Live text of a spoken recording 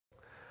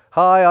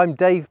Hi, I'm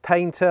Dave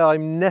Painter.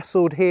 I'm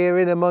nestled here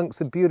in amongst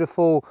the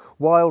beautiful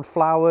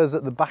wildflowers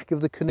at the back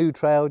of the canoe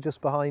trail just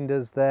behind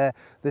us there.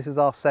 This is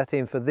our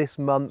setting for this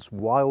month's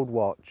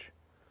WildWatch.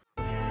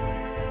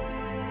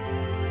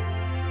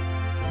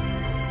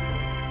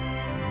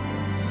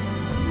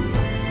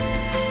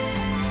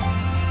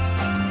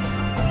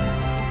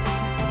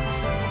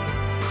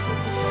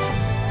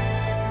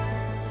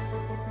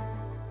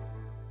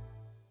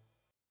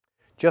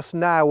 Just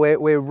now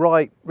we're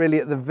right really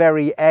at the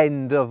very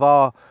end of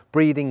our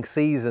breeding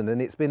season,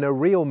 and it's been a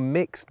real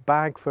mixed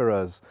bag for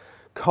us.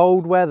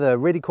 Cold weather,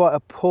 really quite a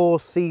poor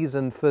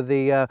season for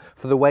the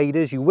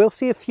waders. You will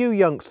see a few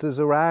youngsters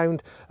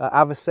around,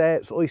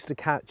 avocets, oyster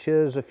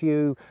catchers, a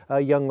few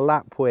young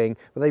lapwing,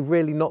 but they've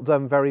really not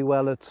done very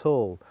well at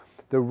all.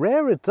 The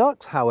rarer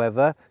ducks,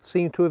 however,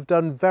 seem to have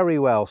done very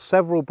well.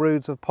 Several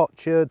broods of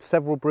potsherd,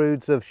 several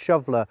broods of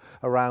shoveler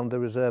around the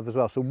reserve as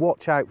well, so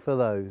watch out for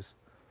those.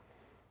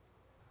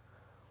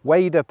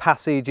 Wader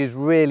passage is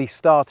really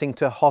starting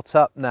to hot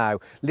up now.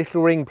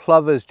 Little ring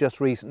plovers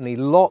just recently,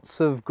 lots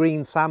of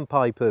green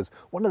sandpipers,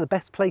 one of the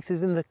best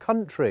places in the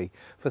country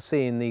for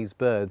seeing these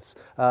birds,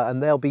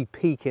 and they'll be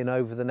peaking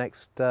over the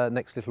next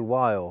little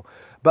while.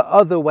 But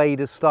other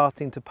waders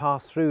starting to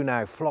pass through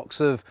now,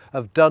 flocks of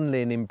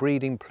dunlin in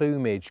breeding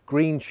plumage,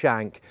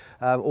 greenshank,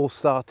 all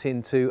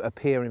starting to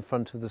appear in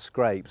front of the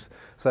scrapes.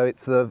 So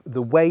it's the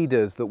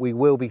waders that we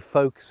will be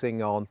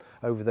focusing on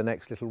over the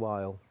next little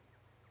while.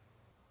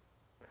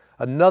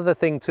 Another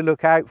thing to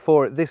look out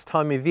for at this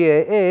time of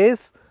year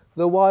is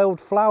the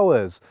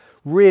wildflowers.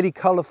 Really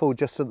colourful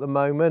just at the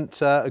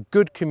moment, a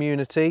good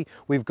community.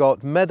 We've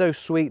got meadow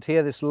sweet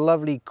here, this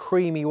lovely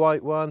creamy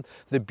white one,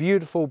 the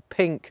beautiful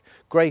pink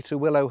greater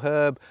willow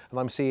herb, and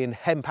I'm seeing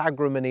hemp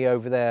agrimony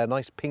over there, a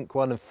nice pink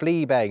one, and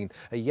fleabane,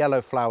 a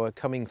yellow flower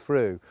coming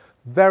through.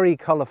 Very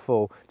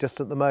colourful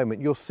just at the moment.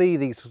 You'll see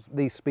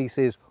these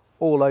species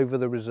all over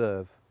the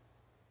reserve.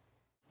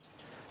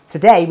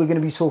 Today we're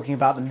going to be talking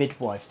about the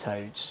midwife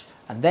toads,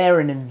 and they're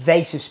an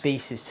invasive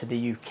species to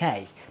the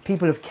UK.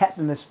 People have kept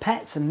them as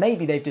pets and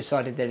maybe they've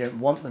decided they don't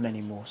want them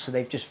anymore, so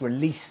they've just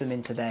released them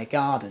into their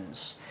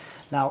gardens.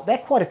 Now they're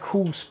quite a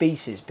cool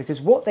species because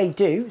what they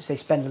do is they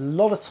spend a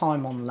lot of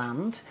time on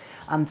land,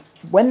 and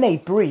when they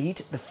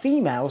breed, the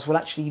females will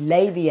actually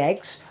lay the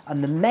eggs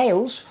and the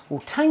males will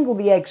tangle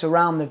the eggs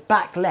around their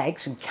back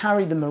legs and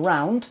carry them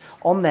around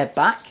on their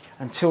back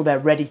until they're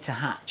ready to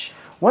hatch.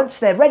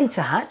 Once they're ready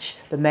to hatch,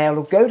 the male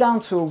will go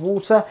down to a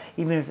water,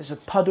 even if it's a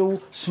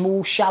puddle,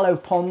 small shallow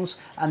ponds,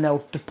 and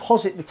they'll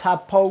deposit the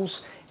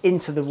tadpoles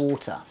into the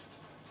water.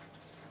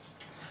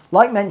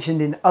 Like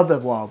mentioned in other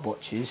wild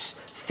watches,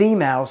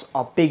 females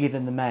are bigger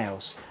than the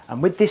males,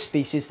 and with this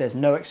species there's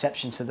no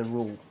exception to the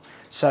rule.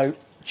 So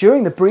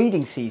during the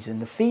breeding season,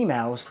 the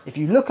females, if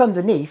you look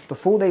underneath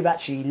before they've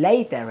actually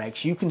laid their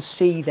eggs, you can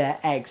see their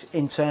eggs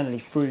internally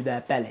through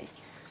their belly.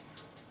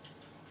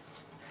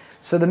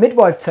 So the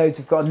midwife toads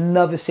have got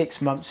another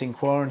 6 months in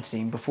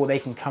quarantine before they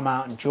can come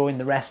out and join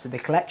the rest of the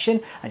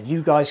collection, and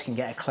you guys can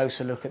get a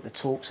closer look at the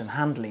talks and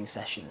handling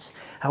sessions.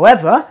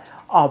 However,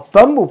 our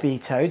bumblebee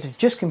toads have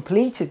just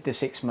completed the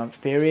 6-month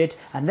period,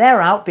 and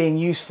they're out being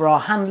used for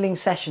our handling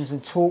sessions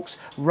and talks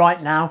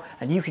right now,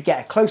 and you could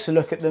get a closer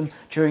look at them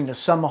during the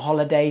summer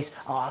holidays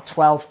at our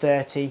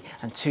 12:30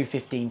 and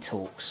 2:15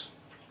 talks.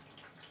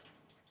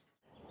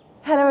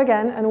 Hello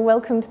again and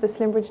welcome to the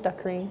Slimbridge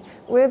Duckery.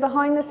 We're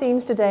behind the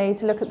scenes today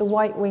to look at the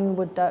white-winged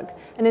wood duck,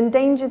 an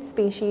endangered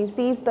species.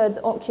 These birds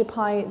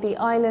occupy the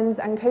islands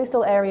and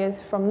coastal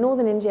areas from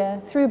northern India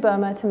through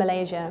Burma to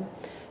Malaysia.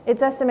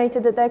 It's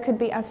estimated that there could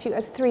be as few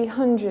as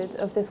 300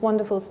 of this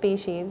wonderful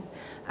species,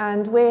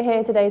 and we're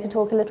here today to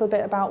talk a little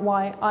bit about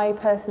why I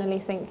personally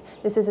think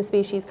this is a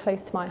species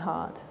close to my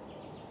heart.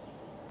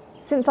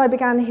 Since I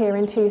began here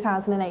in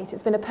 2008,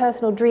 it's been a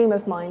personal dream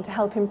of mine to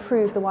help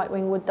improve the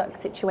white-winged wood duck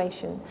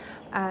situation,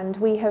 and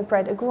we have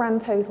bred a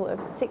grand total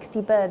of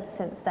 60 birds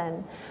since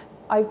then.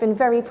 I've been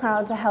very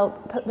proud to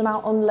help put them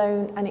out on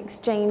loan and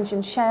exchange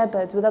and share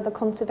birds with other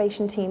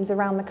conservation teams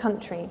around the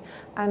country.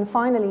 And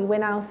finally, we're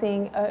now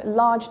seeing a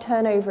large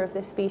turnover of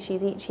this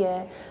species each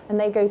year, and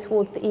they go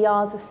towards the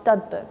EASA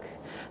stud book.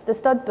 The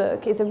stud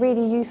book is a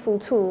really useful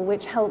tool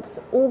which helps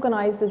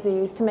organise the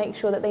zoos to make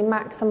sure that they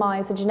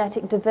maximise the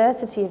genetic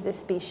diversity of this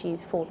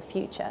species for the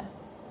future.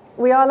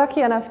 We are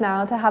lucky enough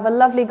now to have a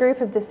lovely group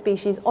of this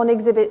species on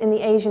exhibit in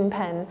the Asian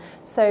pen,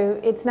 so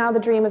it's now the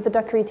dream of the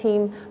duckery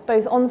team,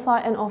 both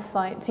on-site and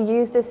off-site, to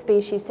use this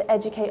species to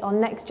educate our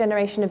next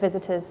generation of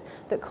visitors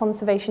that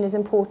conservation is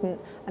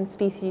important and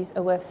species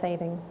are worth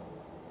saving.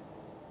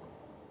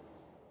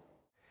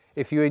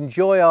 If you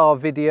enjoy our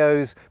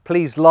videos,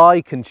 please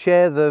like and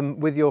share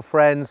them with your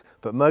friends,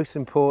 but most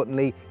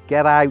importantly,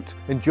 get out,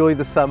 enjoy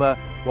the summer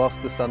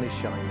whilst the sun is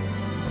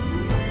shining.